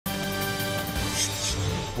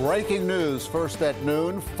Breaking news first at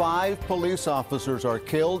noon. 5 police officers are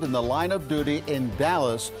killed in the line of duty in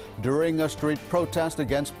Dallas during a street protest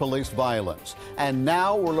against police violence. And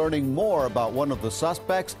now we're learning more about one of the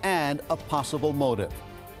suspects and a possible motive.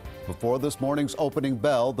 Before this morning's opening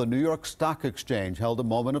bell, the New York Stock Exchange held a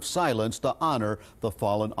moment of silence to honor the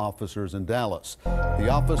fallen officers in Dallas. The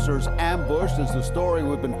officers ambushed is the story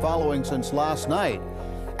we've been following since last night.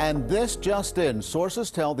 And this just in, sources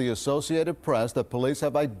tell the Associated Press that police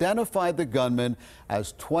have identified the gunman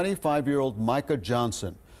as 25-year-old Micah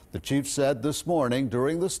Johnson. The chief said this morning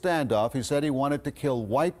during the standoff, he said he wanted to kill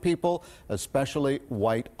white people, especially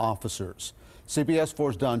white officers. CBS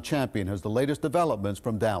 4's Don Champion has the latest developments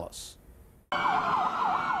from Dallas.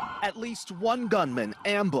 At least one gunman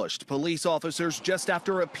ambushed police officers just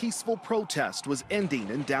after a peaceful protest was ending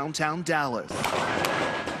in downtown Dallas.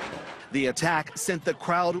 The attack sent the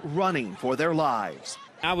crowd running for their lives.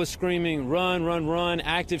 I was screaming, run, run, run,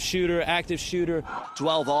 active shooter, active shooter.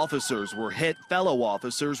 12 officers were hit. Fellow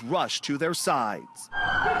officers rushed to their sides.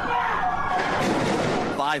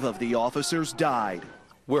 5 of the officers died.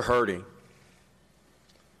 We're hurting.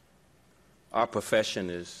 Our profession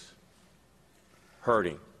is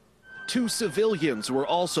hurting. 2 civilians were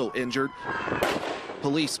also injured.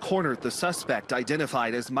 Police cornered the suspect,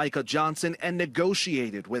 identified as Micah Johnson, and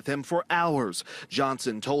negotiated with him for hours.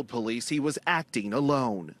 Johnson told police he was acting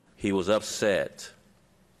alone. He was upset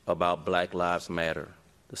about Black Lives Matter.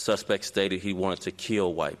 The suspect stated he wanted to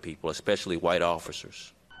kill white people, especially white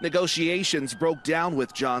officers. Negotiations broke down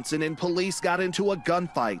with Johnson and police got into a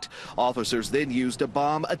gunfight. Officers then used a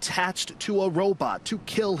bomb attached to a robot to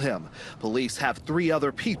kill him. Police have 3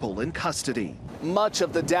 other people in custody. Much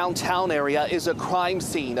of the downtown area is a crime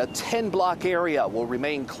scene. A 10-block area will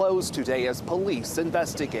remain closed today as police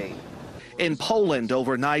investigate. In Poland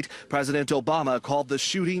overnight, President Obama called the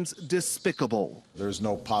shootings despicable. There's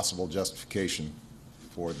no possible justification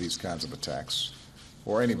for these kinds of attacks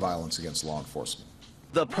or any violence against law enforcement.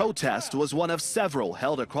 The protest was one of several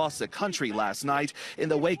held across the country last night in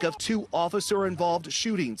the wake of 2 officer-involved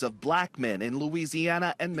shootings of black men in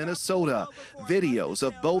Louisiana and Minnesota. Videos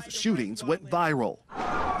of both shootings went viral.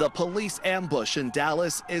 The police ambush in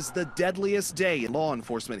Dallas is the deadliest day in law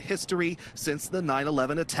enforcement history since the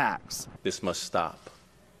 9/11 attacks. This must stop.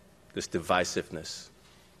 This divisiveness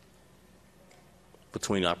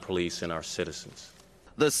between our police and our citizens.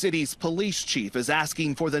 The city's police chief is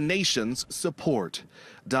asking for the nation's support.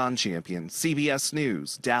 Don Champion, CBS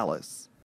News, Dallas.